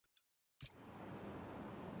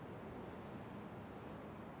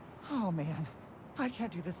Oh man, I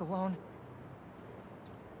can't do this alone.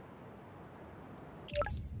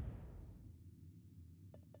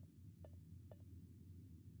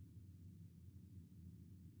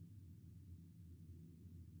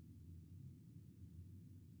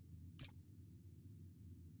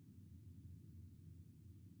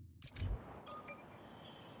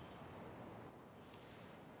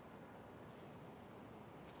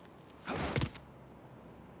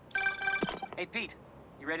 Hey, Pete.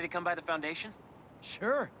 You ready to come by the Foundation?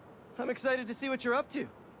 Sure. I'm excited to see what you're up to.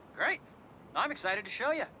 Great. I'm excited to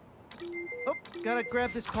show you. Oh, gotta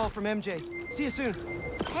grab this call from MJ. See you soon.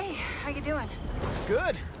 Hey, how you doing?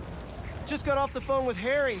 Good. Just got off the phone with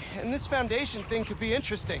Harry, and this Foundation thing could be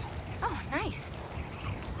interesting. Oh, nice.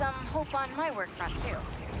 Some hope on my work front, too.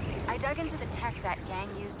 I dug into the tech that gang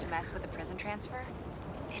used to mess with the prison transfer.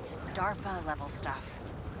 It's DARPA-level stuff.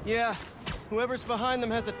 Yeah, whoever's behind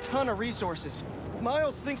them has a ton of resources.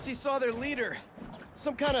 Miles thinks he saw their leader.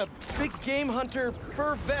 Some kind of big game hunter,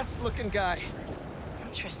 fur vest-looking guy.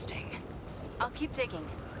 Interesting. I'll keep digging.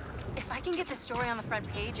 If I can get the story on the front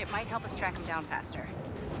page, it might help us track him down faster.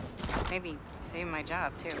 Maybe save my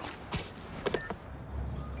job, too.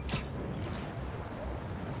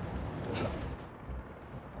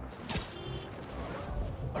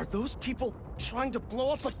 Are those people trying to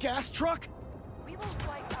blow up a gas truck? We will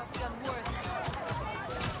fight out John Worth.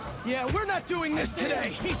 Yeah, we're not doing this today!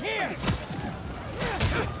 He's here!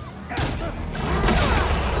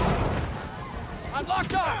 I'm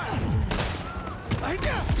locked up!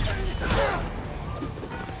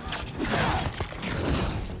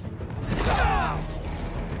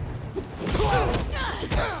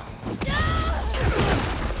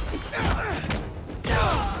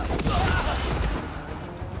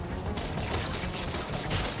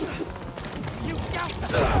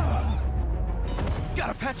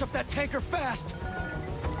 Gotta patch up that tanker fast!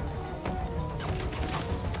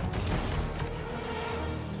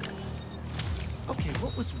 Okay,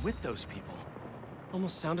 what was with those people?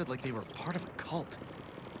 Almost sounded like they were part of a cult.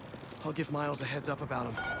 I'll give Miles a heads up about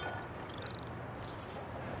them.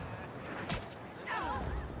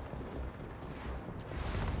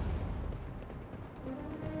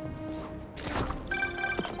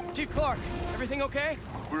 Chief Clark, everything okay?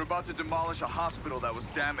 We're about to demolish a hospital that was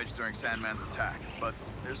damaged during Sandman's attack, but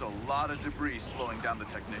there's a lot of debris slowing down the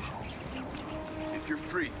technicians. If you're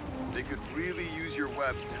free, they could really use your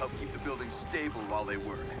webs to help keep the building stable while they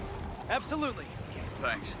work. Absolutely.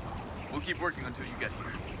 Thanks. We'll keep working until you get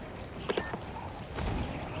here.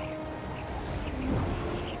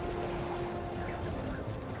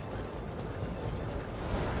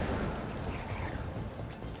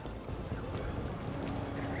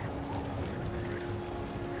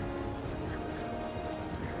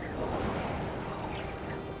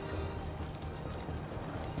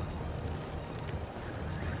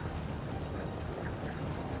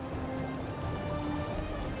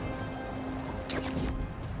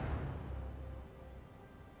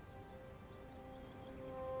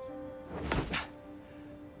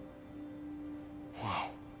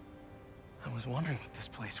 I was wondering what this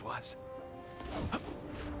place was.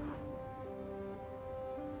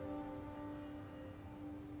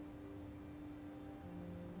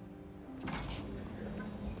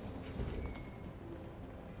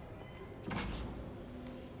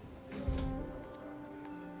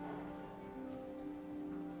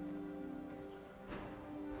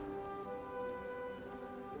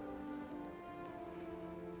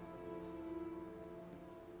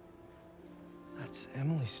 That's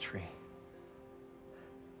Emily's tree.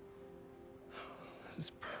 This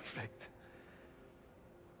is perfect.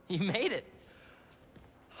 You made it.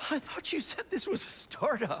 I thought you said this was a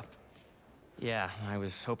startup. Yeah, I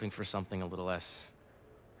was hoping for something a little less...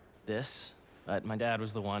 this. But my dad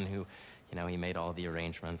was the one who, he made all the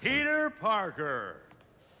arrangements. Peter Parker!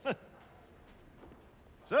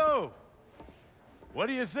 So, what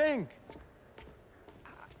do you think?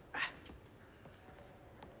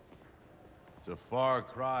 It's a far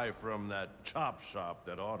cry from that chop shop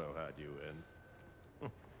that Otto had you in.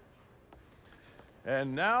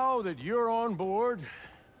 And now that you're on board,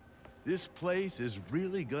 this place is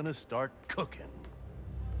really gonna start cooking.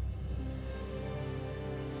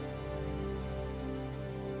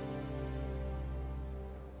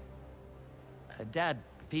 Dad,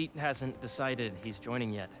 Pete hasn't decided he's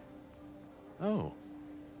joining yet. Oh.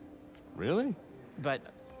 Really?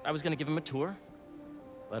 But I was gonna give him a tour.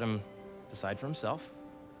 Let him decide for himself.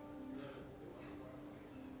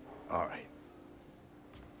 All right.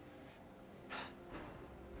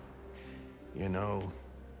 You know,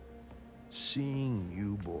 seeing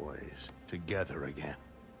you boys together again,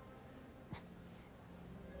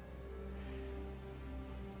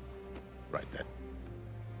 Right then.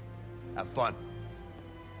 Have fun.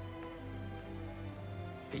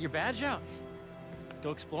 Get your badge out. Let's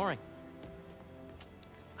go exploring.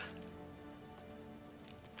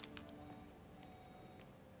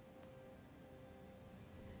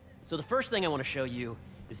 So the first thing I want to show you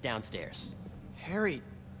is downstairs. Harry,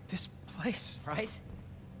 this place... Right?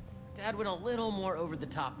 Dad went a little more over the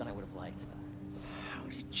top than I would have liked. How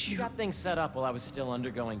did You you... got things set up while I was still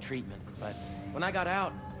undergoing treatment, but when I got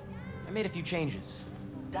out, I made a few changes.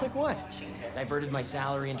 Like what? Diverted my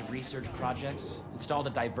salary into research projects, installed a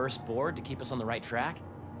diverse board to keep us on the right track,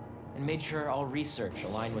 and made sure all research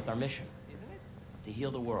aligned with our mission. To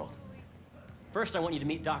heal the world. First, I want you to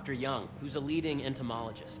meet Dr. Young, who's a leading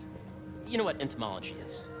entomologist. You know what entomology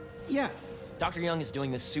is? Yeah. Dr. Young is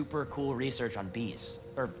doing this super cool research on bees.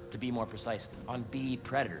 Or, to be more precise, on bee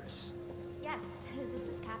predators. Yes, this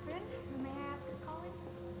is Catherine. Who may I ask is calling?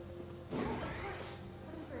 Oh, of course.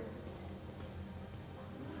 Put him through.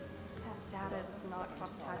 That data does not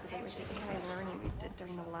cross-tabulate with the AI learning we did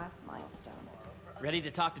during the last milestone. Ready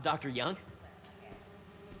to talk to Dr. Young?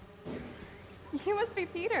 You must be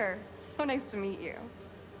Peter. So nice to meet you.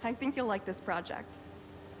 I think you'll like this project.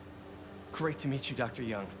 Great to meet you, Dr.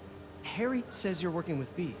 Young. Harry says you're working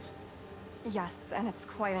with bees. Yes, and it's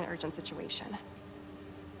quite an urgent situation.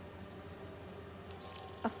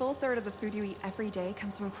 A full third of the food you eat every day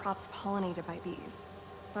comes from crops pollinated by bees.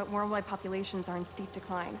 But worldwide populations are in steep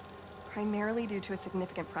decline, primarily due to a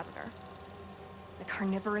significant predator, the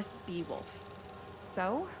carnivorous bee wolf.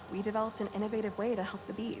 So, we developed an innovative way to help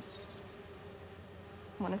the bees.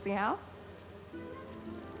 Want to see how?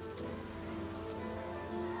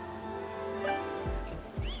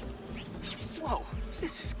 Whoa,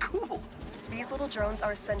 this is cool. These little drones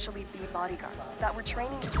are essentially bee bodyguards that we're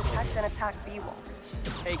training to detect and attack bee wolves.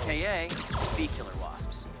 AKA bee killer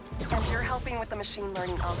wasps. And you're helping with the machine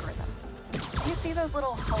learning algorithm. Do you see those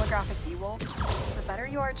little holographic bee wolves? The better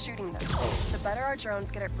you are at shooting them, the better our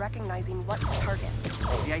drones get at recognizing what to target.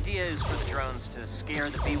 The idea is for the drones to scare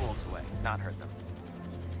the bee wolves away, not hurt them.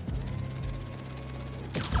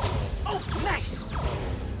 Oh, nice!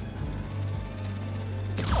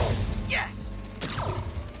 Yes!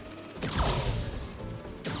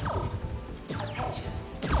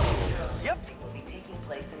 Yep.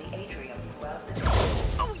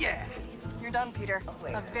 Oh, yeah! You're done, Peter.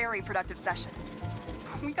 A very productive session.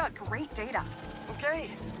 We got great data. Okay,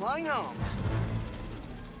 flying home.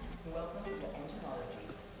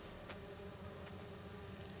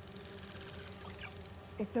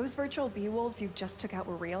 If those virtual bee wolves you just took out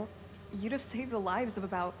were real, you'd have saved the lives of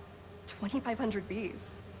about 2,500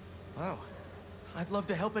 bees. Wow. I'd love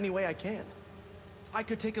to help any way I can. I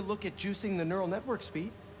could take a look at juicing the neural network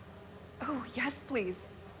speed. Oh, yes, please.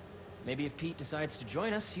 Maybe if Pete decides to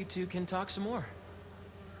join us, you two can talk some more.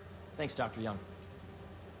 Thanks, Dr. Young.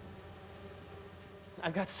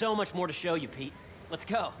 I've got so much more to show you, Pete. Let's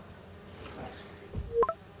go.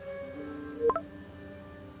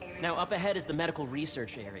 Now, up ahead is the medical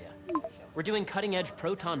research area. We're doing cutting-edge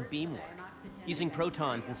proton beam work, using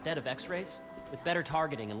protons instead of X-rays, with better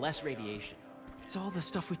targeting and less radiation. It's all the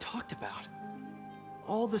stuff we talked about.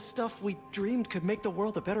 All the stuff we dreamed could make the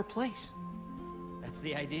world a better place. That's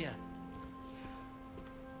the idea.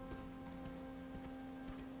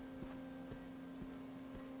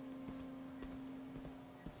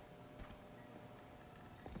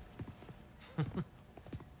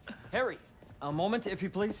 Harry! A moment, if you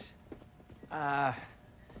please.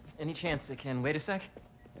 Any chance it can wait a sec?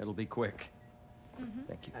 It'll be quick.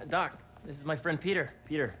 Thank you. Doc, this is my friend Peter.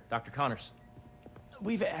 Peter, Dr. Connors.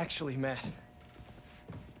 We've actually met.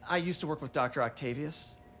 I used to work with Dr.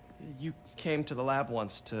 Octavius. You came to the lab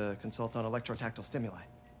once to consult on electrotactile stimuli.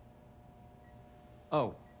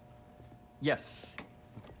 Oh. Yes.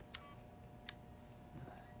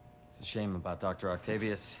 It's a shame about Dr.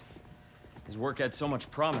 Octavius. His work had so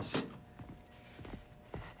much promise.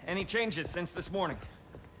 Any changes since this morning?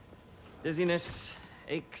 Dizziness,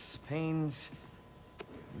 aches, pains,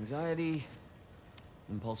 anxiety,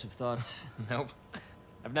 impulsive thoughts. Nope.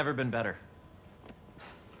 I've never been better.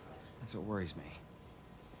 That's what worries me.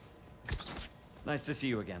 Nice to see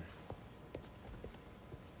you again.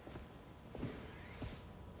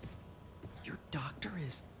 Your doctor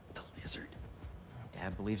is the lizard?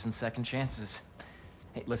 Dad believes in second chances.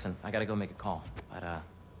 Hey, listen, I gotta go make a call, but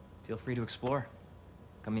feel free to explore.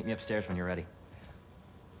 Come meet me upstairs when you're ready.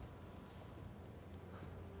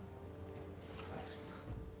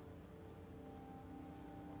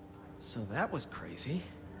 So that was crazy.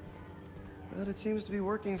 But it seems to be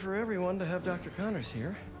working for everyone to have Dr. Connors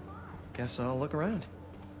here. Guess I'll look around.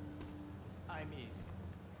 I mean,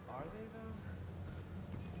 are they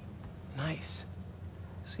Nice.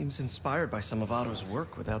 Seems inspired by some of Otto's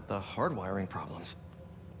work without the hardwiring problems.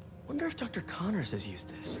 Wonder if Dr. Connors has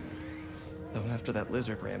used this. Though after that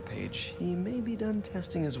lizard rampage, he may be done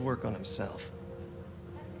testing his work on himself.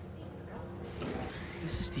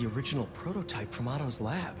 This is the original prototype from Otto's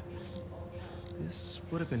lab. This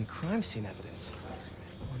would have been crime scene evidence.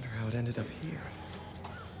 Wonder how it ended up here.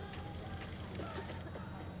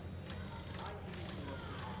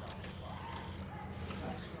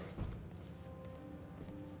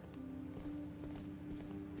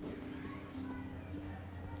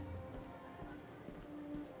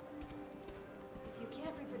 You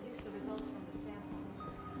can't reproduce the results from the sample.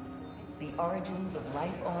 The origins of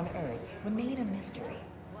life on Earth remain a mystery.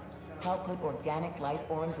 How could organic life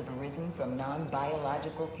forms have arisen from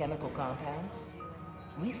non-biological chemical compounds?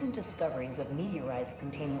 Recent discoveries of meteorites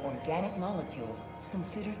containing organic molecules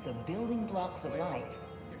considered the building blocks of life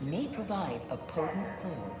may provide a potent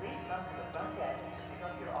clue. Please come to the front desk to pick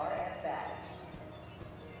up your RF badge.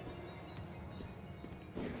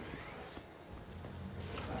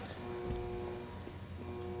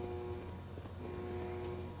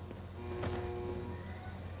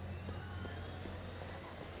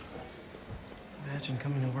 Imagine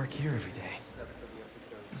coming to work here every day.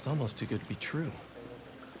 It's almost too good to be true.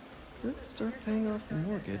 Let's start paying off the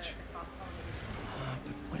mortgage. But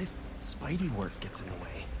what if Spidey work gets in the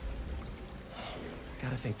way?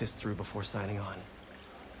 Gotta think this through before signing on.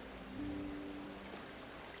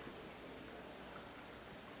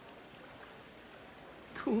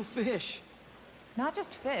 Cool fish. Not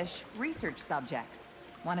just fish, research subjects.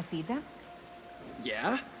 Want to feed them?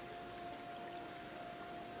 Yeah?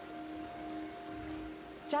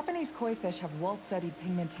 Japanese koi fish have well-studied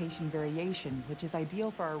pigmentation variation, which is ideal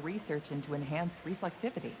for our research into enhanced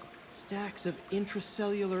reflectivity. Stacks of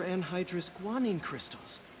intracellular anhydrous guanine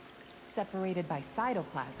crystals. Separated by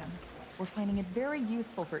cytoplasm, we're finding it very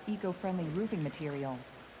useful for eco-friendly roofing materials.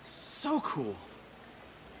 So cool!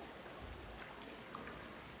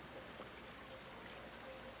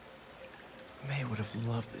 May would have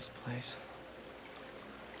loved this place.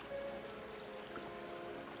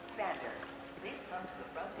 Sander, please come to the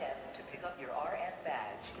front desk to pick up your RF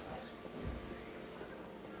badge.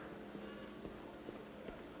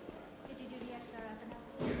 Did you do the XRF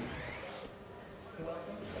analysis?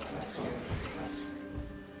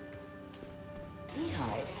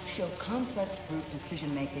 Beehives show complex group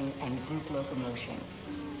decision-making and group locomotion.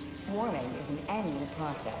 Swarming is an annual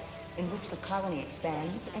process in which the colony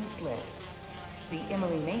expands and splits. The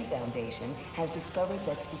Emily May Foundation has discovered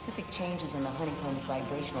that specific changes in the honeycomb's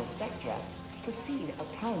vibrational spectra precede a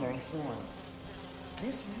primary swarm.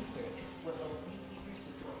 This research will help beekeepers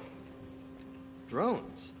support.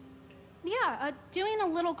 Drones? Yeah, doing a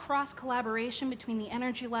little cross-collaboration between the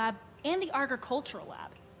Energy Lab and the Agricultural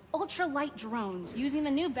Lab. Ultralight drones using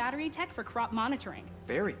the new battery tech for crop monitoring.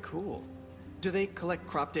 Very cool. Do they collect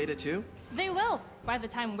crop data too? They will, by the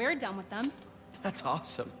time we're done with them. That's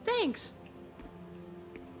awesome. Thanks.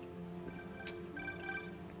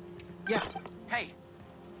 Yeah, Hey,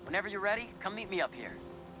 whenever you're ready, come meet me up here.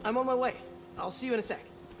 I'm on my way. I'll see you in a sec.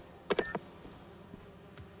 Did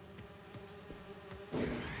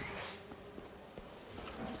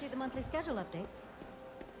you see the monthly schedule update?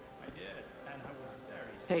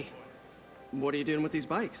 Hey, what are you doing with these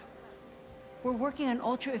bikes? We're working on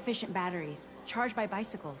ultra-efficient batteries, charged by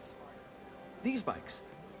bicycles. These bikes?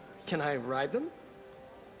 Can I ride them?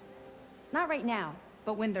 Not right now,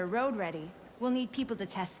 but when they're road ready, we'll need people to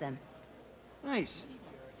test them. Nice.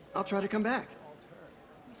 I'll try to come back.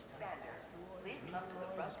 Please come to the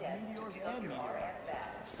front desk to pick up your RF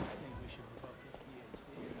badge.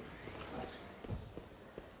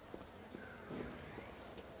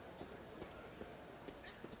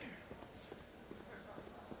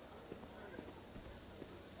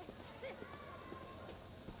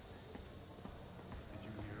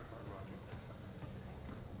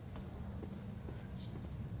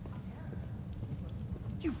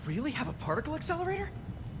 You really have a particle accelerator?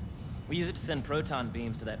 We use it to send proton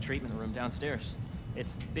beams to that treatment room downstairs.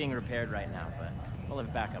 It's being repaired right now, but we'll have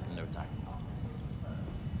it back up in no time.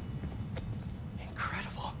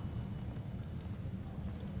 Incredible.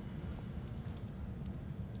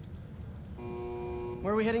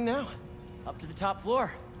 Where are we heading now? Up to the top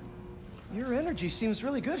floor. Your energy seems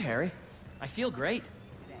really good, Harry. I feel great.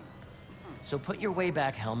 So put your way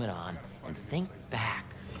back helmet on and think back.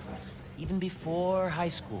 Even before high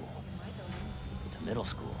school. To middle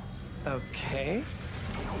school. Okay.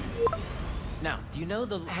 Now, do you know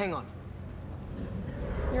the... Hang on.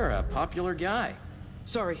 You're a popular guy.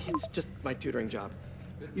 Sorry, it's just my tutoring job.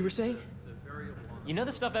 You were saying? You know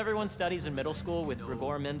the stuff everyone studies in middle school with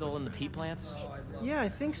Gregor Mendel and the pea plants? Yeah, I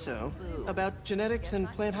think so. About genetics and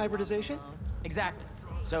plant hybridization? Exactly.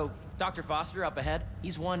 So, Dr. Foster up ahead,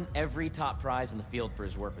 he's won every top prize in the field for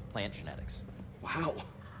his work with plant genetics. Wow.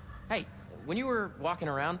 Hey, when you were walking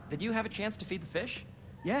around, did you have a chance to feed the fish?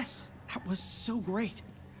 Yes, that was so great.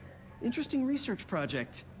 Interesting research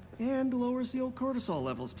project. And lowers the old cortisol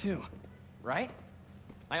levels, too. Right?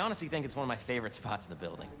 I honestly think it's one of my favorite spots in the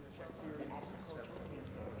building.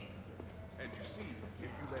 And you see, if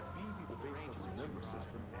you let B be the base of the member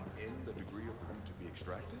system and N the degree of food to be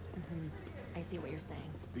extracted, I see what you're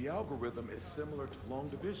saying. the algorithm is similar to long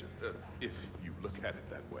division, if you look at it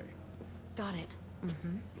that way. Got it.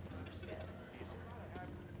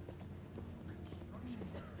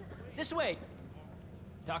 This way!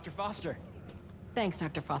 Dr. Foster. Thanks,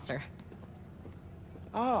 Dr. Foster.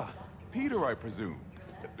 Ah, Peter, I presume.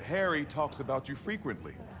 Harry talks about you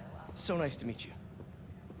frequently. So nice to meet you.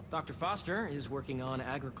 Dr. Foster is working on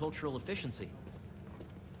agricultural efficiency.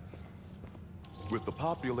 With the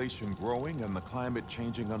population growing and the climate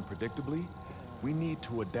changing unpredictably, we need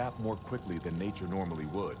to adapt more quickly than nature normally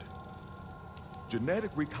would.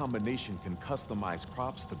 Genetic recombination can customize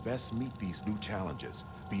crops to best meet these new challenges,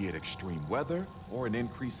 be it extreme weather or an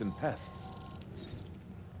increase in pests.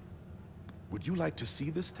 Would you like to see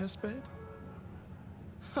this testbed?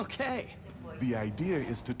 Okay. The idea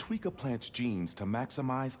is to tweak a plant's genes to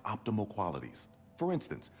maximize optimal qualities. For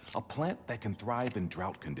instance, a plant that can thrive in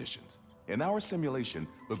drought conditions. In our simulation,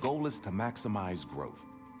 the goal is to maximize growth.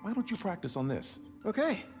 Why don't you practice on this?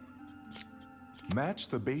 Okay. Match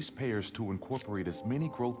the base pairs to incorporate as many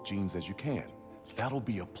growth genes as you can. That'll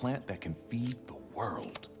be a plant that can feed the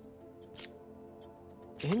world.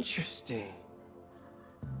 Interesting.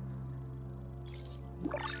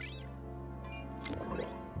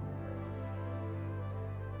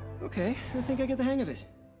 Okay, I think I get the hang of it.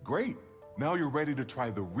 Great. Now you're ready to try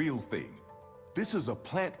the real thing. This is a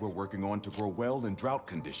plant we're working on to grow well in drought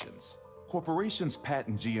conditions. Corporations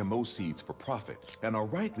patent GMO seeds for profit and are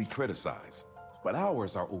rightly criticized. But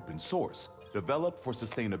ours are open source, developed for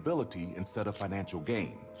sustainability instead of financial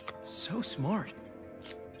gain. So smart.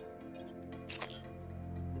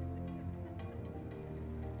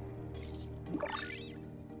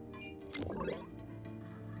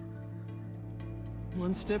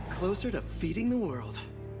 One step closer to feeding the world.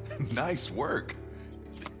 Nice work.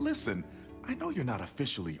 Listen, I know you're not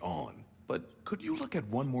officially on, but could you look at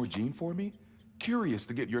one more gene for me? Curious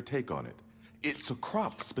to get your take on it. It's a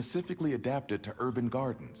crop specifically adapted to urban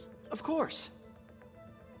gardens. Of course.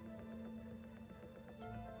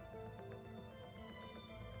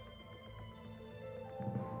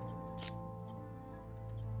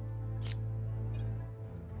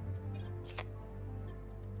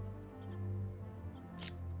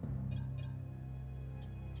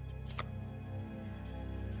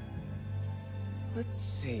 Let's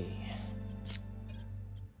see.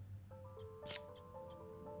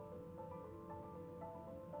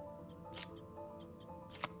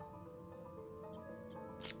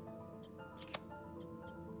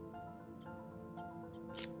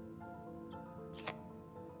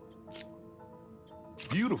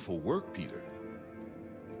 Beautiful work, Peter.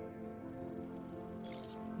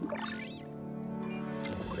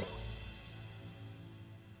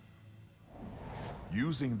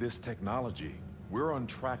 Using this technology, we're on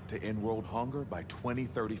track to end world hunger by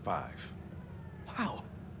 2035. Wow.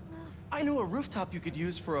 I know a rooftop you could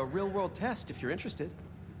use for a real-world test if you're interested.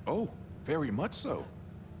 Oh, very much so.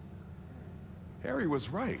 Harry was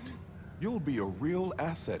right. You'll be a real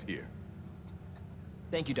asset here.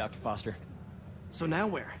 Thank you, Dr. Foster. So now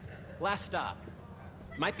where? Last stop.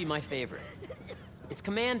 Might be my favorite. It's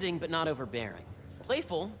commanding, but not overbearing.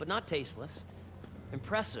 Playful, but not tasteless.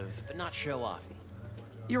 Impressive, but not show-offy.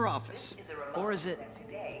 Your office. Or is it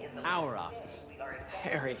our office?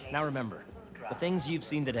 Harry. Now remember, the things you've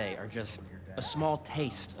seen today are just a small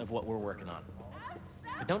taste of what we're working on.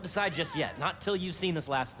 But don't decide just yet, not till you've seen this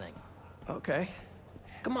last thing. Okay.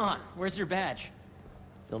 Come on, where's your badge?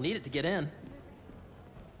 You'll need it to get in.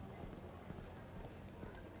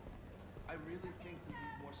 I really think we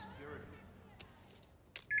need more security.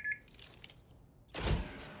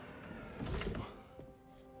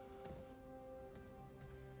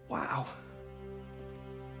 Wow.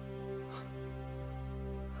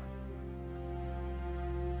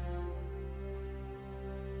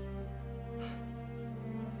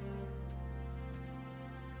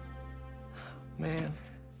 Man.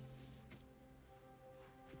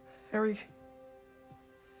 Harry.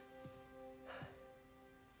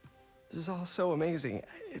 This is all so amazing.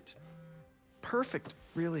 It's perfect,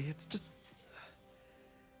 really. It's just...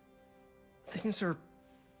 Things are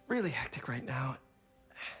really hectic right now.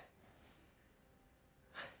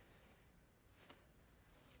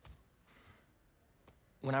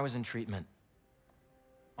 When I was in treatment,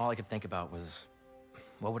 all I could think about was,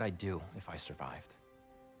 what would I do if I survived?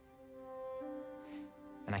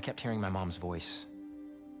 And I kept hearing my mom's voice,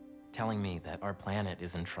 telling me that our planet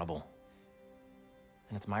is in trouble,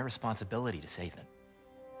 and it's my responsibility to save it.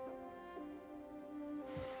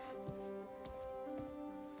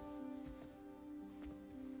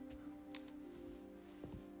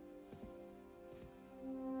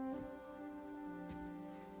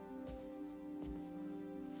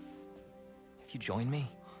 If you join me,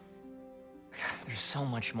 there's so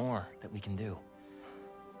much more that we can do.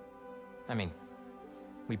 I mean,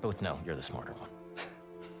 we both know you're the smarter one.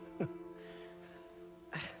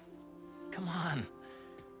 Come on.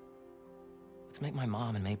 Let's make my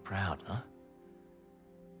mom and May proud, huh?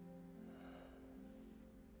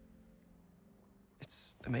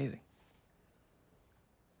 It's amazing.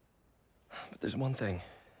 But there's one thing.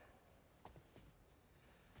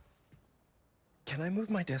 Can I move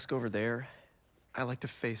my desk over there? I like to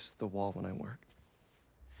face the wall when I work.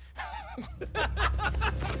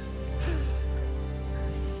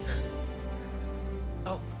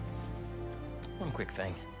 Oh, one quick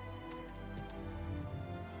thing.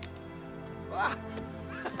 Ah!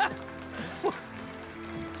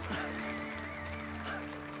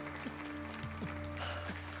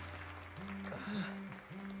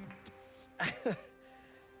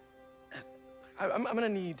 I'm gonna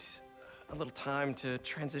need a little time to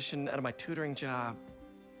transition out of my tutoring job.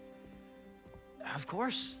 Of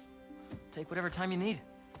course. Take whatever time you need.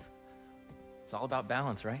 It's all about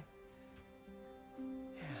balance, right?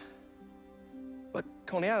 Yeah. But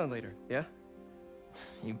Coney Island later, yeah?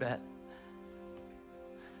 You bet.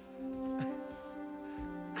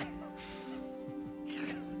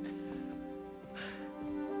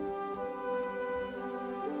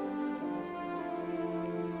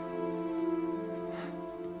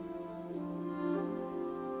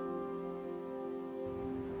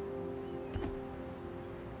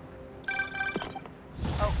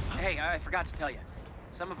 Hey, I forgot to tell you.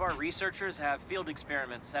 Some of our researchers have field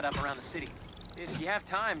experiments set up around the city. If you have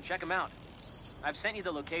time, check them out. I've sent you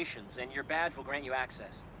the locations, and your badge will grant you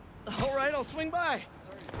access. All right, I'll swing by.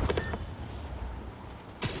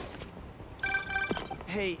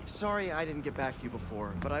 Hey, sorry I didn't get back to you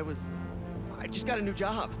before, but I just got a new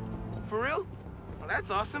job. For real? Well,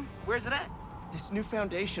 that's awesome. Where's it at? This new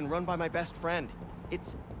foundation run by my best friend.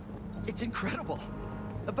 It's incredible.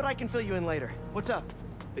 But I can fill you in later. What's up?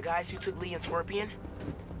 The guys who took Lee and Scorpion?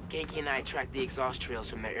 Ganke and I tracked the exhaust trails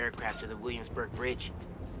from their aircraft to the Williamsburg Bridge.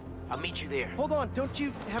 I'll meet you there. Hold on, don't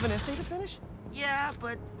you have an essay to finish? Yeah,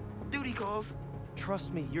 but duty calls.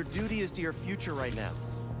 Trust me, your duty is to your future right now.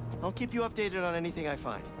 I'll keep you updated on anything I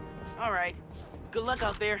find. All right. Good luck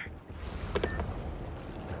out there.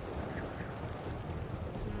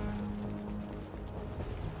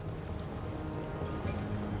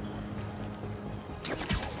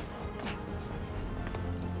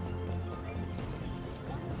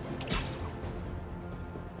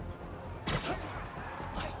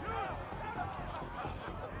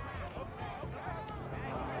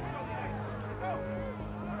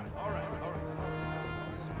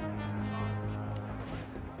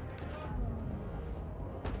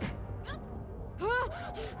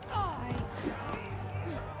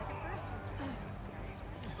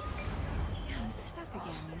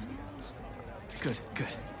 Good, good.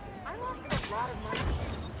 I lost a lot of money.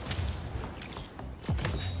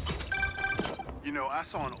 You know, I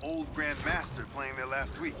saw an old Grandmaster playing there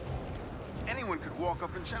last week. Anyone could walk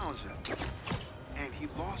up and challenge him. And he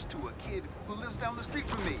lost to a kid who lives down the street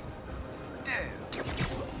from me. Damn.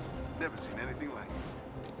 Never seen anything like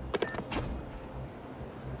it.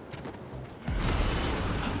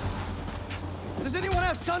 Does anyone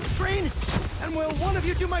have sunscreen? And will one of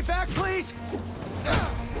you do my back, please?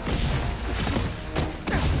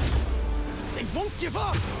 They won't give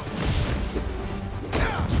up!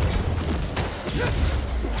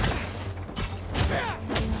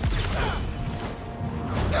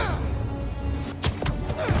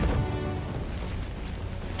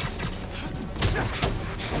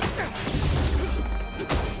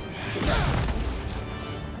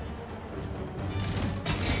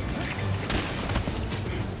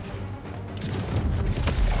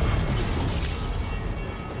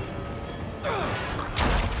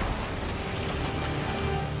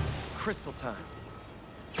 Crystal time.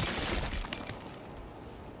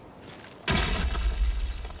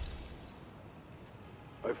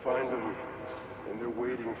 I find them, and they're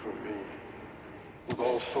waiting for me, with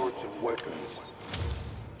all sorts of weapons.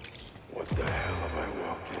 What the hell have I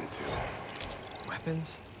walked into?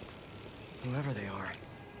 Weapons? Whoever they are,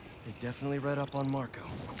 they definitely read up on Marco.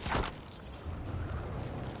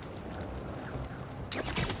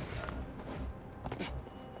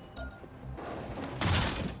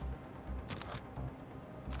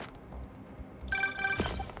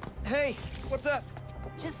 Hey, what's up?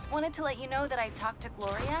 Just wanted to let you know that I talked to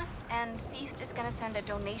Gloria, and Feast is gonna send a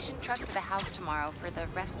donation truck to the house tomorrow for the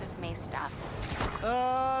rest of May's stuff.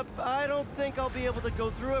 I don't think I'll be able to go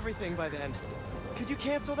through everything by then. Could you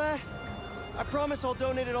cancel that? I promise I'll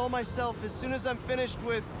donate it all myself as soon as I'm finished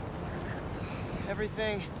with...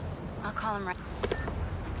 everything. I'll call him right.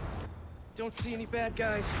 Don't see any bad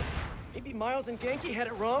guys. Maybe Miles and Genki had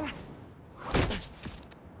it wrong?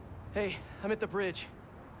 Hey, I'm at the bridge.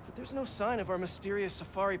 But there's no sign of our mysterious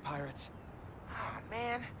safari pirates. Oh,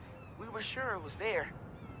 man. We were sure it was there.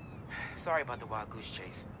 Sorry about the wild goose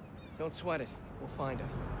chase. Don't sweat it. We'll find him.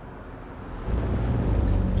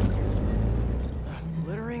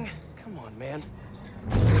 Littering? Come on, man.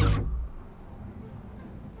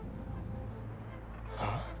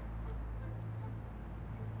 Huh?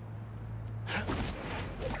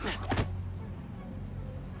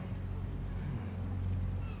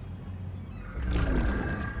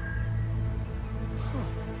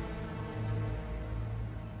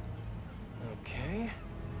 Okay.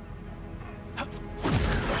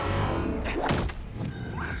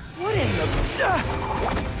 What in the...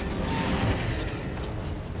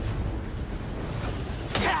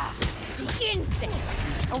 Insect!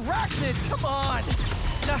 Arachnid, come on!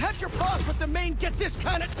 Now have your boss with the main get this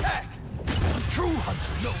kind of tech! A true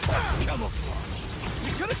hunter knows camouflage.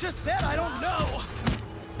 You could have just said I don't know!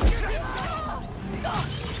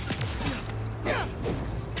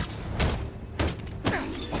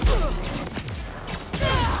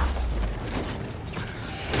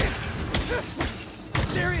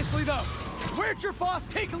 Seriously though, where'd your boss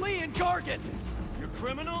take Lee and Gargan? Your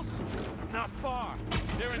criminals? Not far.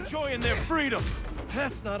 They're enjoying their freedom.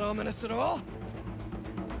 That's not ominous at all.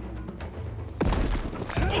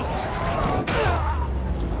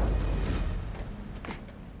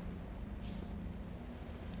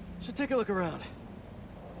 Should take a look around.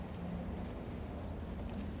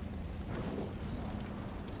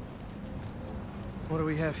 What do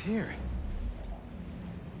we have here?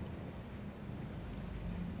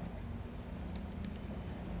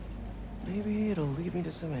 Maybe it'll lead me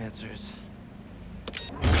to some answers.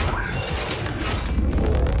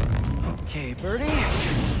 Okay, Birdie.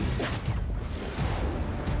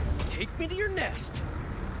 Take me to your nest.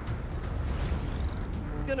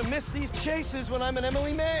 Gonna miss these chases when I'm an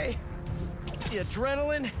Emily May. The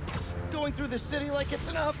adrenaline, going through the city like it's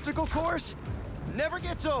an obstacle course, never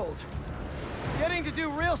gets old. Getting to do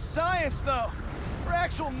real science, though, for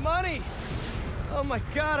actual money. Oh my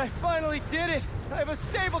God, I finally did it. I have a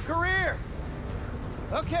stable career.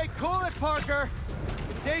 Okay, cool it, Parker.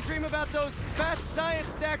 Daydream about those fat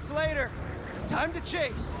science stacks later. Time to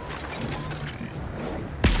chase.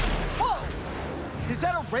 Whoa! Is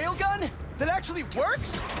that a railgun that actually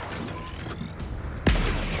works?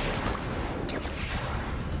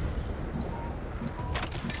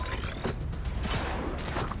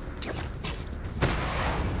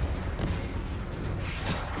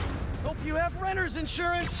 Hope you have renter's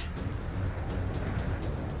insurance.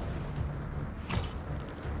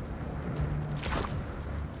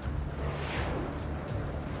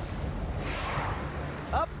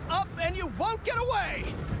 Up, and you won't get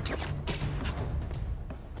away!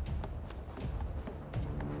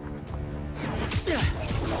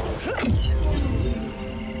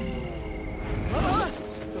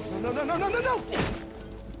 No!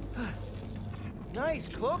 Nice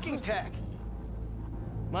cloaking tech.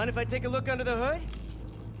 Mind if I take a look under the hood?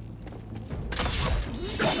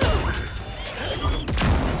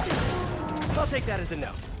 I'll take that as a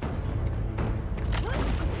no.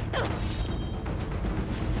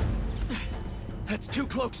 That's 2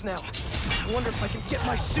 cloaks now. I wonder if I can get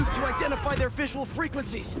my suit to identify their visual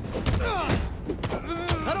frequencies.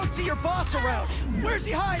 I don't see your boss around. Where's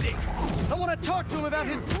he hiding? I want to talk to him about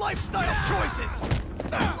his lifestyle choices.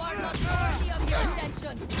 You are not worthy of your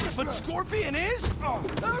attention. But Scorpion is?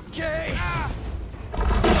 Okay.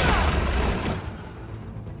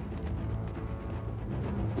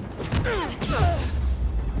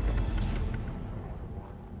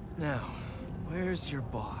 Now, where's your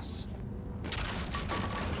boss?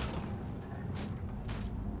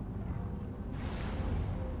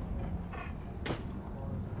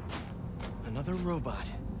 Another robot.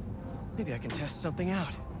 Maybe I can test something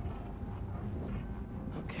out.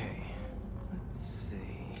 Okay, let's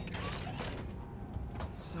see.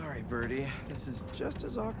 So, Sorry, Birdie. This is just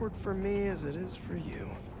as awkward for me as it is for you.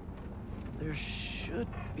 There should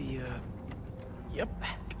be a... Yep.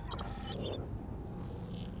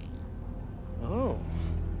 Oh,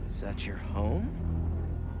 is that your home?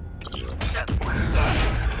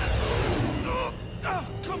 Oh,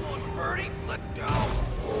 come on, Birdie! Let go!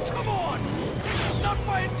 Come on! Not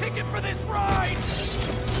buy a ticket for this ride!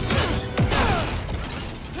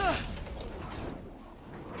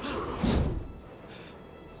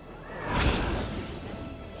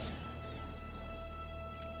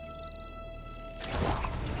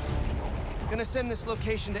 Gonna send this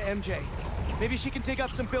location to MJ. Maybe she can dig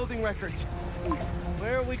up some building records.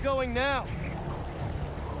 Where are we going now?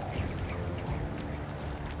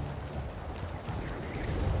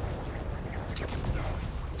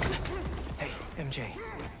 Hey, MJ.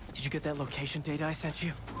 Did you get that location data I sent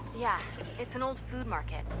you? Yeah, it's an old food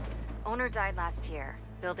market. Owner died last year.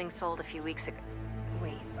 Building sold a few weeks ago.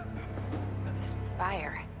 Wait. This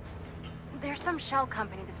buyer. There's some shell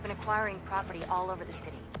company that's been acquiring property all over the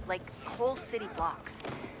city. Like, whole city blocks.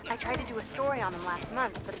 I tried to do a story on them last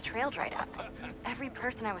month, but the trail dried up. Every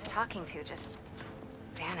person I was talking to just...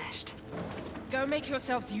 vanished. Go make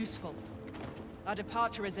yourselves useful. Our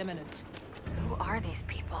departure is imminent. Who are these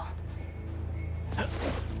people? I'm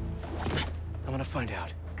gonna find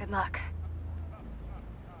out. Good luck.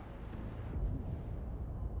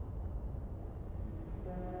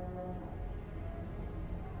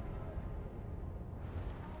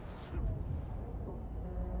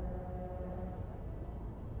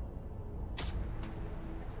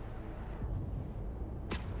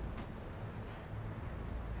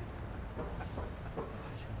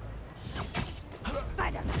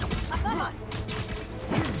 Spider! Above us!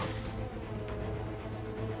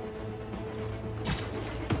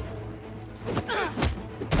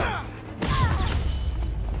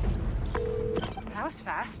 That was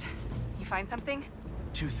fast. You find something?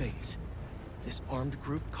 Two things. This armed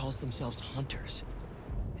group calls themselves Hunters.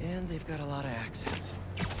 And they've got a lot of accents.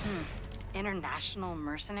 International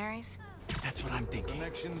mercenaries? That's what I'm thinking.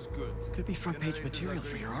 Connection's good. Could be front-page material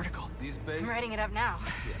for your article. I'm writing it up now.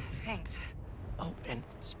 Thanks. Oh, and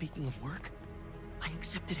speaking of work, I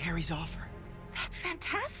accepted Harry's offer. That's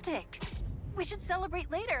fantastic. We should celebrate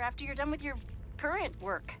later after you're done with your current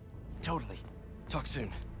work. Totally. Talk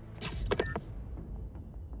soon.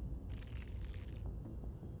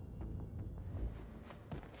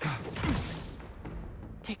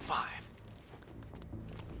 Take 5.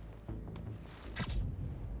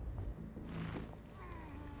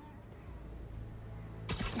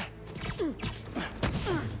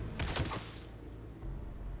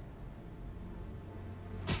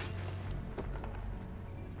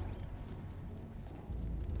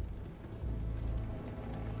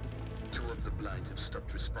 Two of the blinds have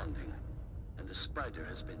stopped responding, and the spider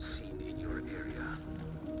has been seen in your area.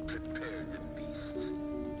 Prepare the beasts.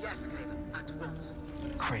 Yes, Craven, at once.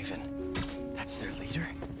 Craven. That's their leader?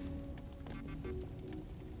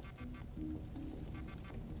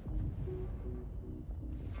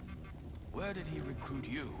 Where did he recruit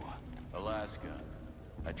you? Alaska.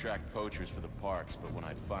 I tracked poachers for the parks, but when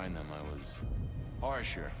I'd find them, I was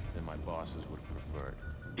harsher than my bosses would have preferred.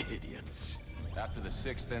 Idiots. After the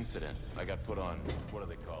 6th incident, I got put on, what do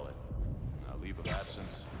they call it? A leave of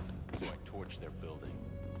absence? So I torched their building.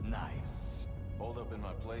 Nice. Holed up in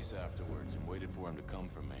my place afterwards and waited for him to come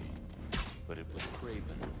for me. But it was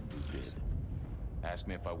Craven who did. Asked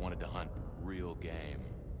me if I wanted to hunt real game.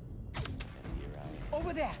 And here I am.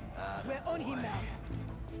 Over there! We're on him now!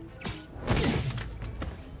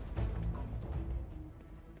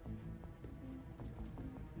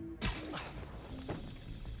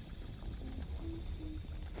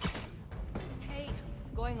 Hey,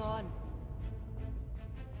 what's going on?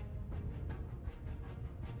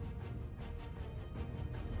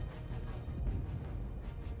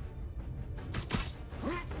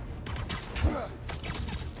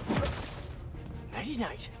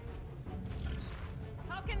 Nighty-night.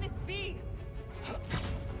 How can this be?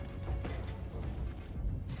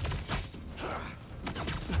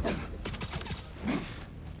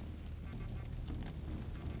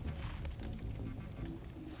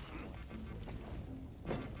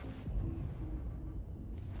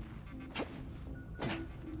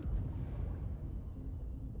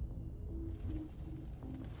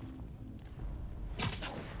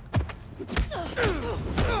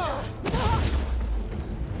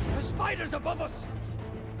 The spider's above us!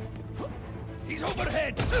 He's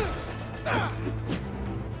overhead!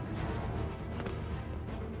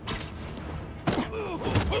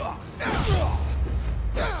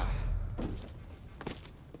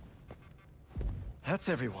 That's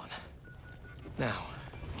everyone. Now,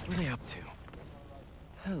 What are they up to?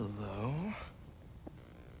 Hello?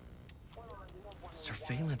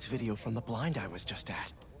 Surveillance video from the blind I was just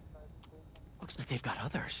at. Looks like they've got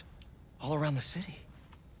others. All around the city.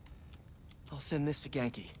 I'll send this to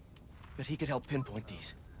Genki. But he could help pinpoint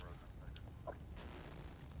these.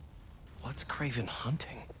 What's Craven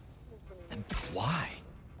hunting? And why?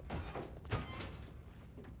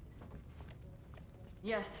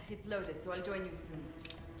 Yes, it's loaded, so I'll join you soon.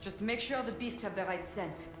 Just make sure the beasts have the right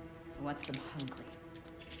scent. I want them hungry.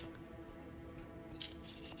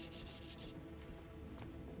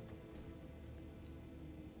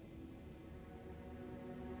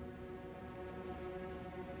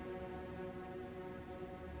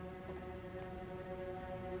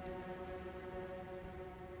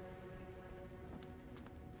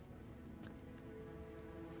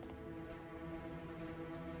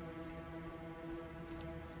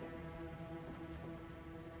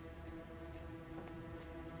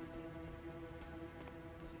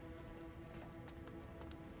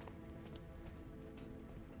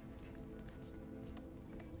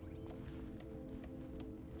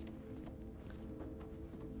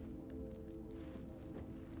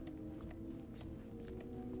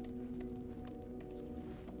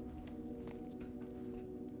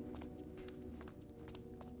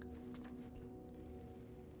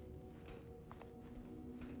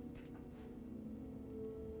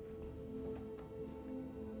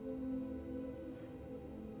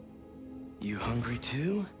 You hungry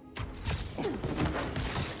too?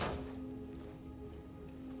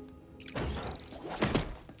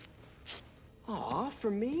 Aw, for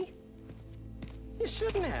me? You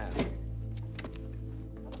shouldn't have.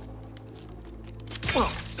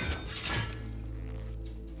 Oh,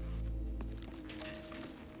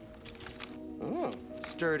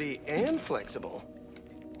 sturdy and flexible.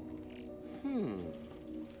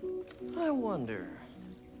 I wonder.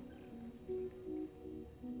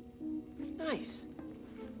 Nice.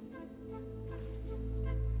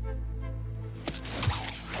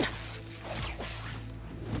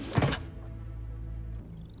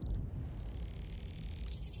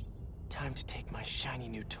 Time to take my shiny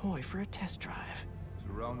new toy for a test drive.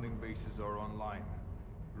 Surrounding bases are online.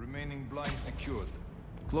 Remaining blind secured.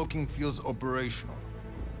 Cloaking fields operational.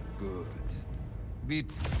 Good.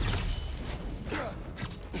 Beat.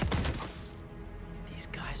 These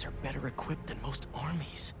guys are better equipped than most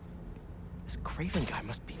armies. This Craven guy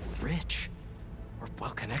must be rich, or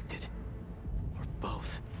well-connected, or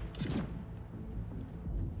both.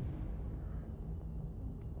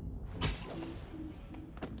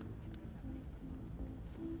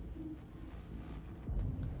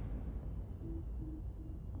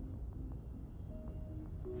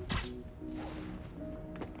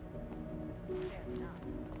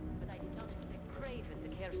 But I did not expect Craven to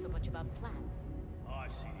care so much about plants.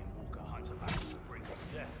 I've seen him walk a hunter back to the brink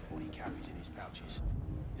of death, what he carries in his pouches.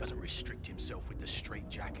 He doesn't restrict himself with the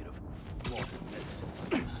straitjacket of modern medicine.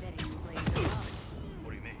 That explains a lot. What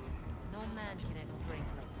do you mean? No man can ever break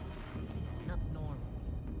like that. Not normal.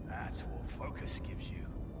 That's what focus gives you.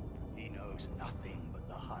 He knows nothing but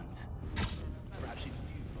the hunt. Perhaps if you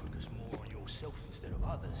focus more on yourself instead of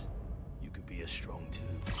others, you could be as strong too.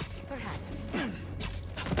 Perhaps.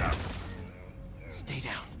 Stay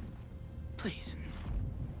down. Please.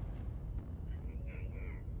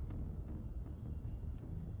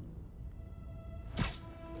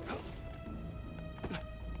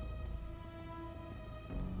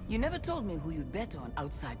 You never told me who you'd bet on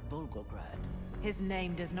outside Volgograd. His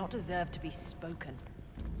name does not deserve to be spoken.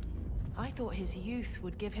 I thought his youth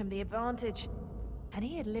would give him the advantage, and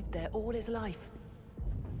he had lived there all his life.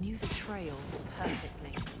 Knew the trail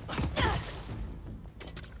perfectly.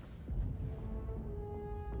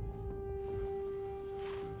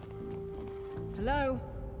 Hello?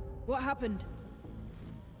 What happened?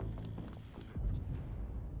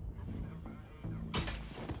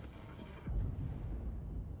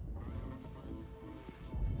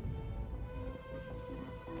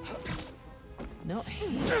 Not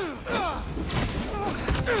here.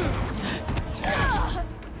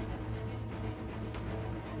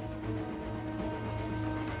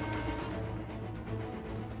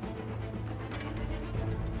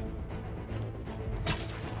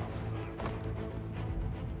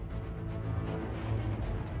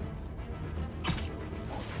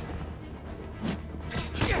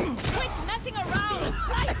 Quit messing around!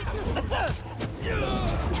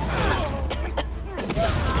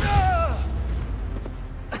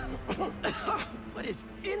 What is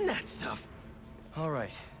in that stuff? All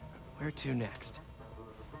right, where to next?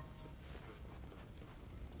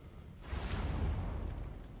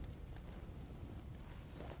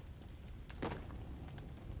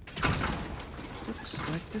 Looks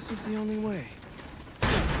like this is the only way. A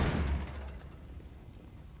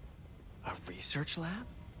research lab?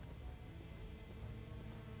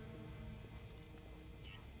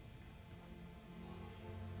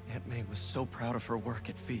 Aunt May was so proud of her work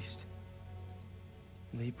at Feast.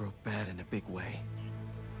 Lee broke bad in a big way.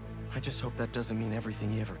 I just hope that doesn't mean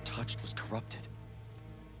everything he ever touched was corrupted.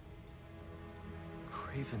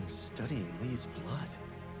 Craven's studying Lee's blood.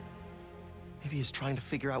 Maybe he's trying to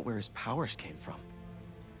figure out where his powers came from.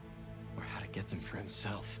 Or how to get them for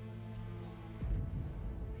himself.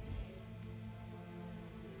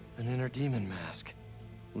 An inner demon mask.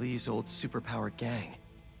 Lee's old superpowered gang.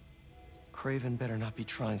 Craven better not be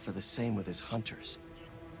trying for the same with his hunters.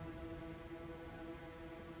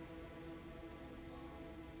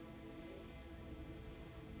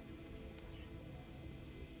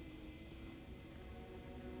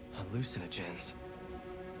 Hallucinogens.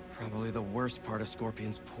 Probably the worst part of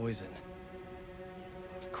Scorpion's poison.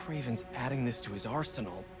 If Craven's adding this to his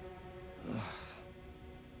arsenal... Ugh.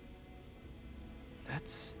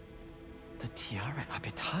 That's... the Tiara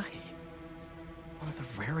Apitai. One of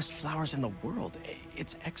the rarest flowers in the world.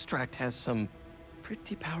 Its extract has some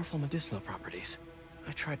pretty powerful medicinal properties.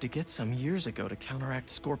 I tried to get some years ago to counteract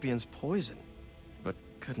Scorpion's poison, but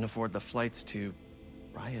couldn't afford the flights to...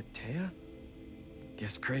 Raiatea?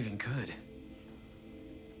 Guess Craven could.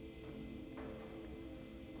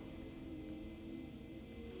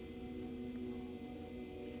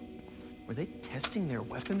 Were they testing their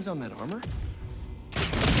weapons on that armor?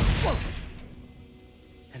 Whoa!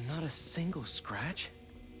 And not a single scratch?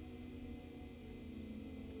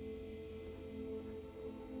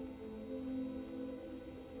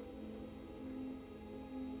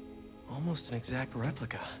 Almost an exact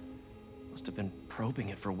replica. Must have been probing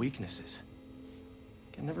it for weaknesses.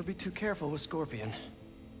 Can never be too careful with Scorpion.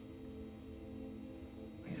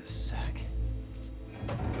 Wait a sec.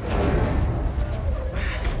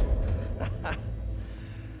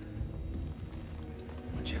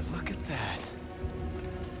 Would you look at that?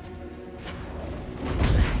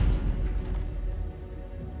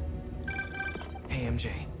 Hey,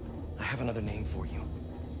 MJ. I have another name for you.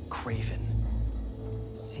 Craven.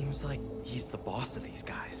 Seems like he's the boss of these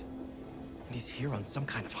guys. And he's here on some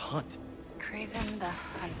kind of hunt. Craven the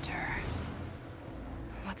Hunter.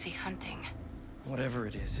 What's he hunting? Whatever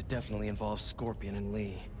it is, it definitely involves Scorpion and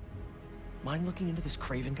Lee. Mind looking into this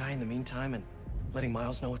Craven guy in the meantime and letting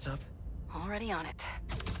Miles know what's up? Already on it.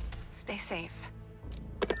 Stay safe.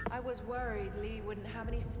 I was worried Lee wouldn't have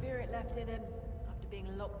any spirit left in him after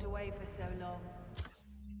being locked away for so long.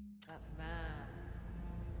 That man.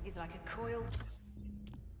 He's like a coiled...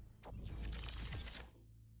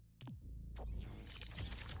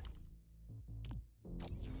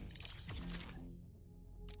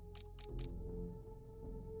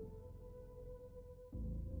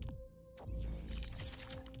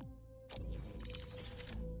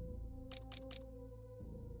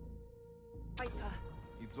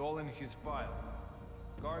 It's all in his file.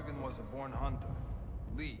 Gargan was a born hunter.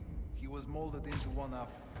 Lee, he was molded into one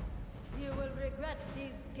after. You will regret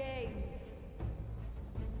these games.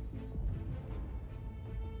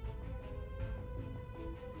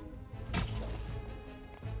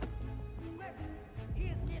 He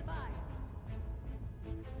is nearby.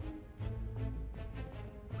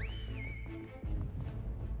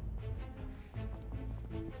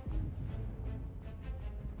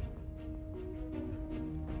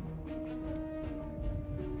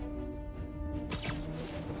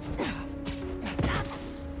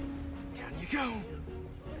 Go!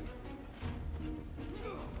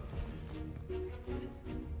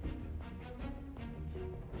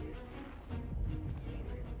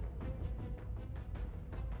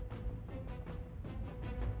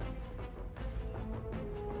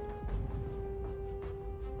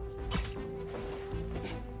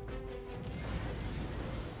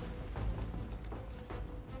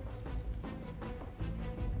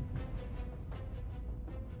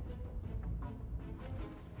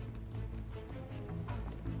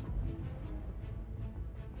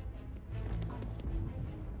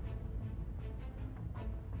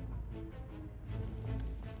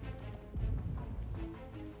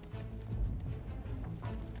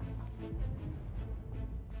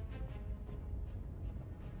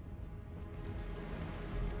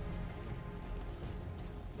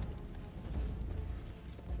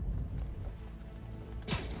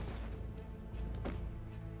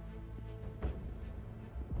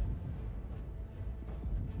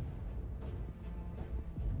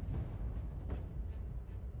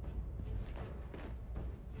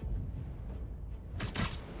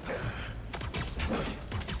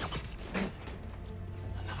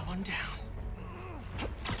 Another one down.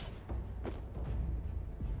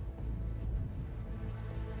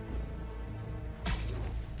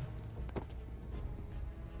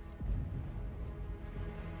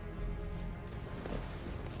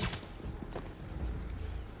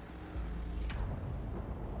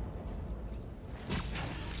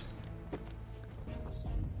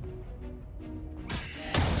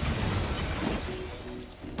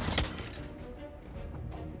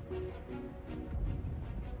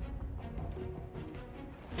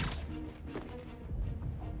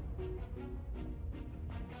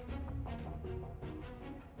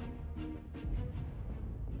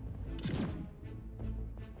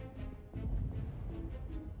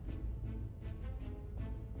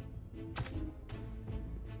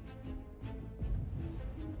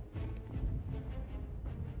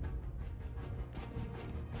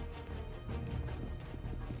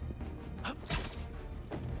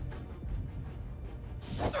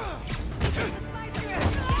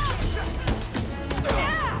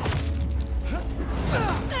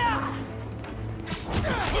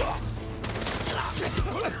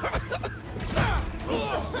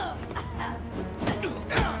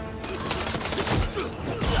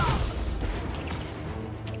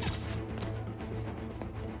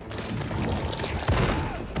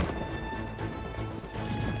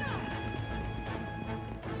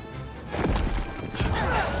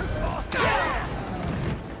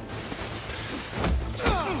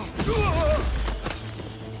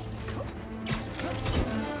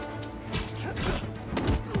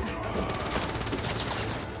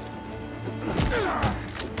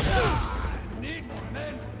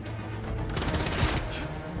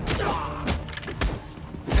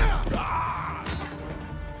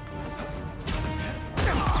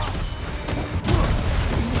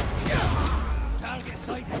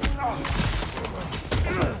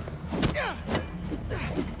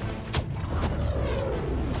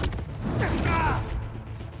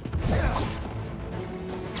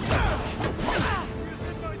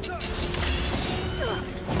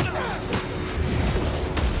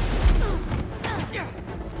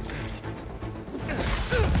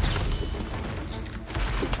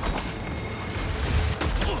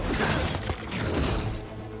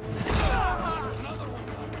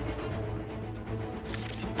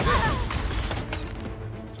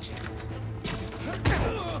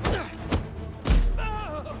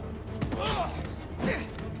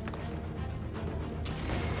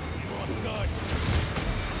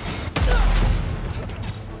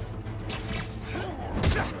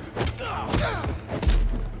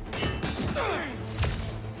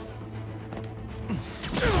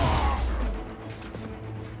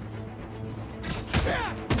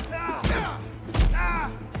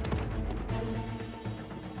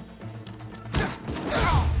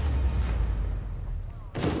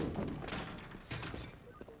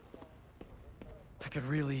 I could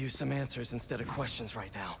really use some answers instead of questions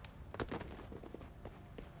right now.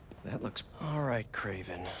 That looks... All right,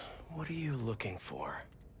 Craven. What are you looking for?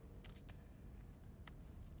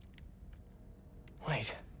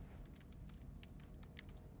 Wait.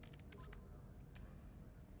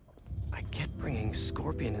 I get bringing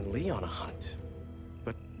Scorpion and Lee on a hunt,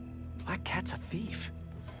 but Black Cat's a thief.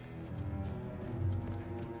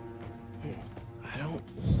 I don't...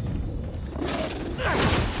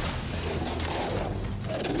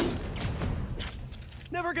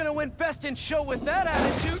 Never gonna win best in show with that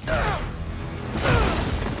attitude!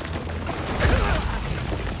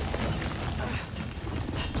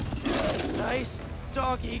 Nice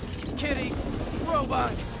doggy, kitty,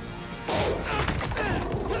 robot!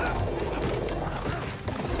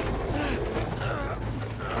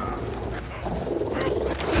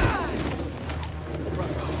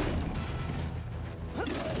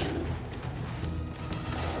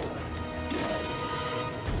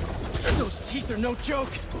 Those teeth are no joke!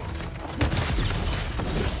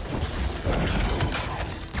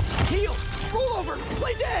 Heal! Roll over!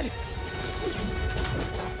 Play dead!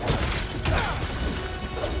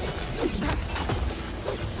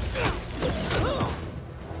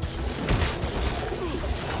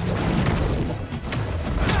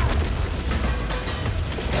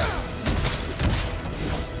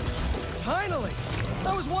 Finally!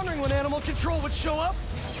 I was wondering when Animal Control would show up.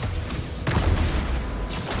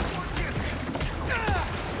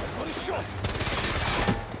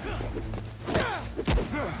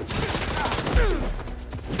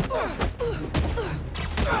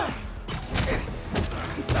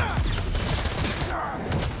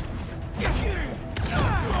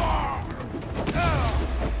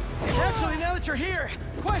 Actually, now that you're here,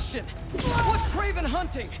 question. What's Craven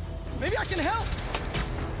hunting? Maybe I can help?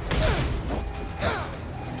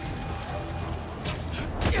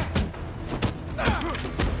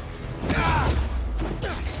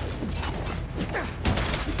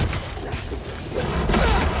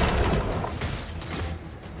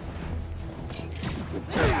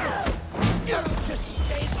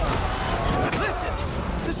 Listen,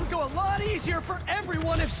 this would go a lot easier for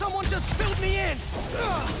everyone if someone just filled me in.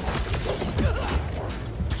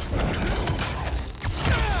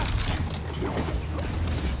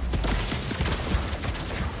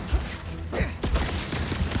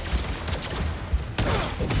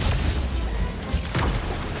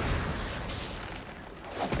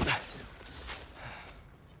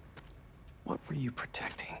 What were you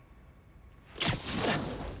protecting?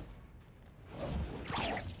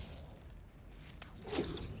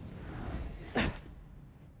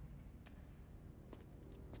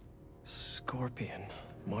 Scorpion,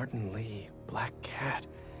 Martin Lee, Black Cat.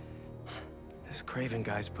 This Craven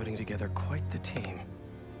guy's putting together quite the team.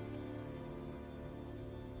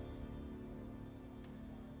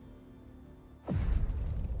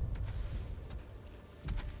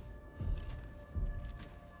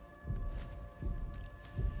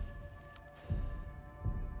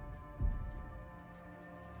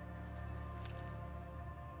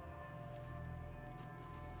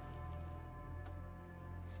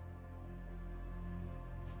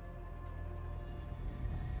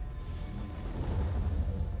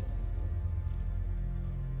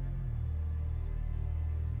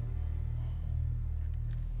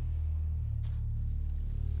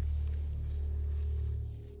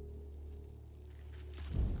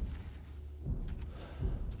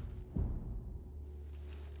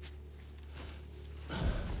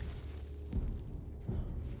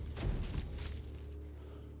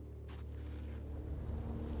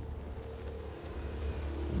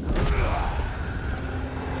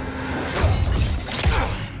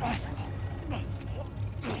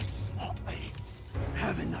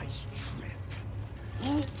 Have a nice trip.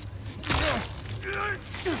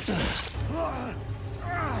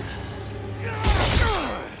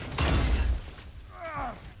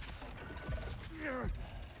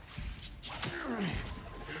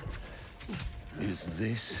 Is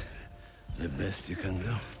this the best you can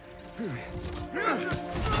do?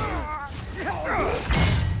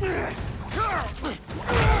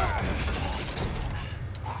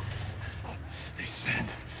 They said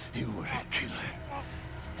you were a killer.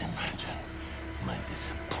 Imagine my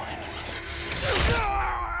disappointment.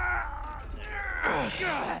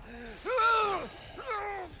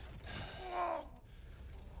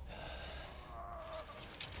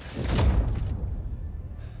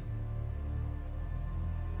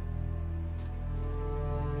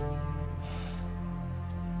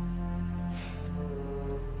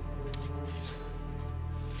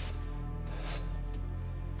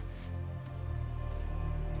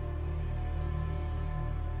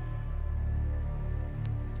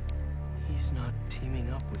 He's not teaming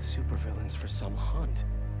up with supervillains for some hunt.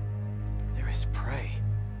 They're his prey.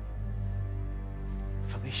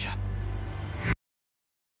 Felicia.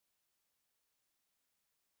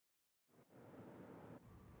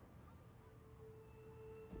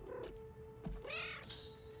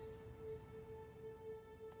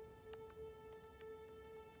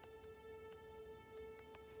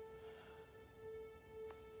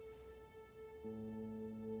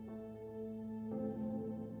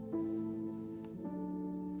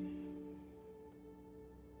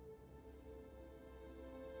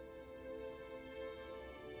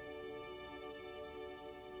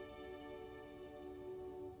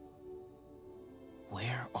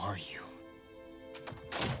 Where are you?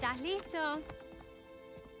 ¿Estás listo?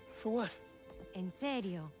 For what? En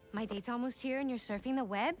serio? My date's almost here and you're surfing the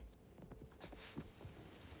web?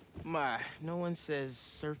 Ma, no one says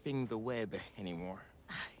surfing the web anymore.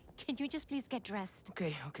 Can you just please get dressed?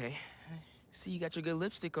 Okay, okay. See, you got your good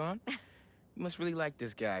lipstick on. You must really like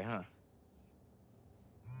this guy, huh?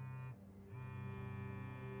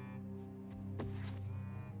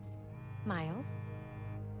 Miles?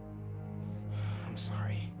 I'm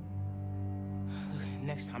sorry. Look,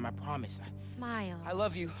 next time, I promise. Miles. I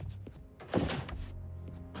love you.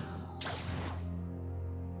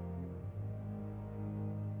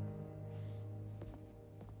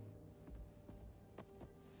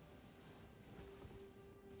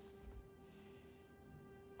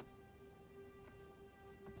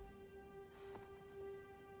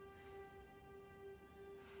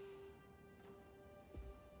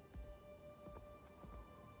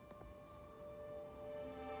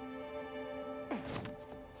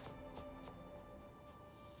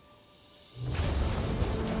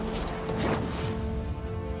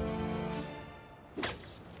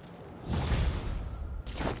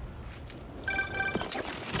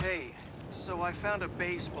 Hey, so I found a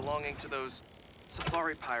base belonging to those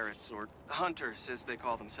safari pirates, or hunters as they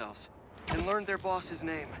call themselves, and learned their boss's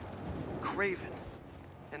name, Craven.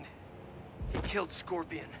 And he killed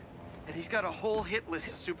Scorpion, and he's got a whole hit list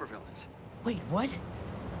of supervillains. Wait, what?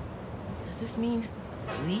 Does this mean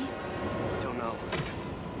Lee? Don't know,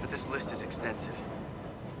 but this list is extensive.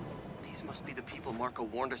 These must be the people Marco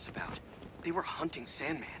warned us about. They were hunting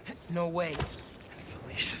Sandman. No way. And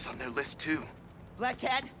Felicia's on their list too. Black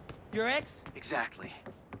Cat? Your ex? Exactly.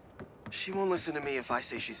 She won't listen to me if I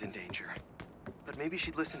say she's in danger. But maybe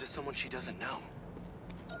she'd listen to someone she doesn't know.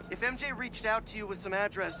 If MJ reached out to you with some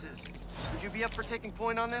addresses, would you be up for taking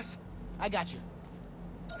point on this? I got you.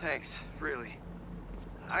 Thanks, really.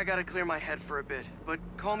 I gotta clear my head for a bit, but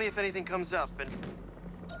call me if anything comes up, and...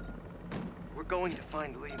 we're going to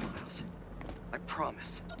find Lee, Miles. I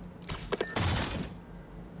promise.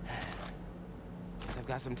 Guess I've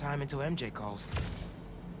got some time until MJ calls.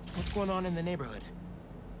 What's going on in the neighborhood?